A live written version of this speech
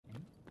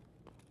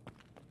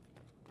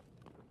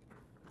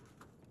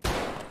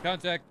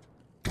Contact.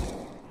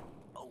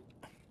 Oh.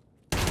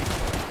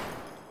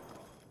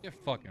 Get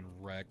fucking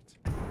wrecked.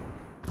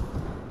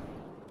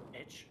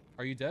 Itch.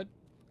 Are you dead?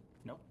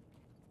 Nope.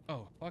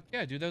 Oh, fuck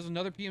yeah, dude. There's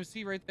another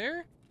PMC right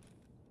there?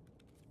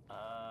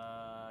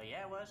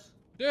 Yeah, it was.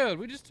 Dude,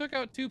 we just took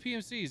out 2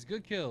 PMCs.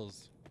 Good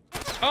kills.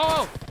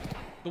 Oh!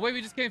 The way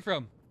we just came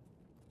from.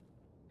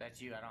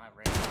 That's you, I don't have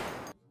range.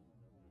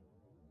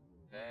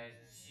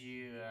 That's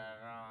you, I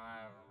don't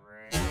have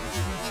range.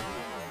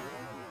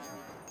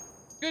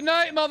 Good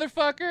night,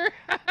 motherfucker!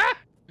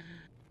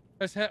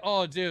 Let's head.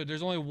 Oh, dude,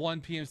 there's only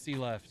 1 PMC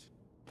left.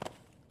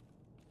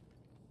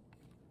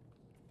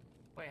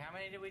 Wait, how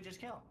many did we just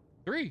kill?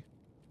 3.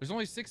 There's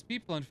only 6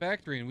 people in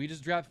factory, and we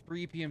just dropped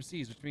 3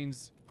 PMCs, which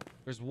means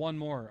there's 1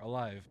 more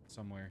alive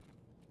somewhere.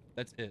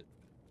 That's it.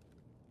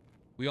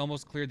 We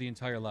almost cleared the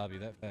entire lobby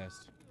that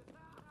fast.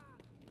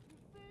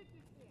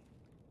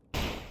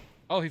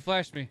 Oh, he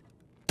flashed me.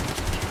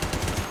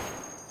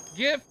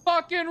 Get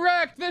fucking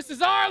wrecked! This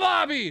is our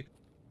lobby!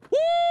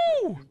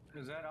 Woo!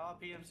 Is that all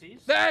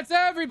PMCs? That's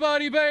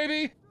everybody,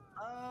 baby!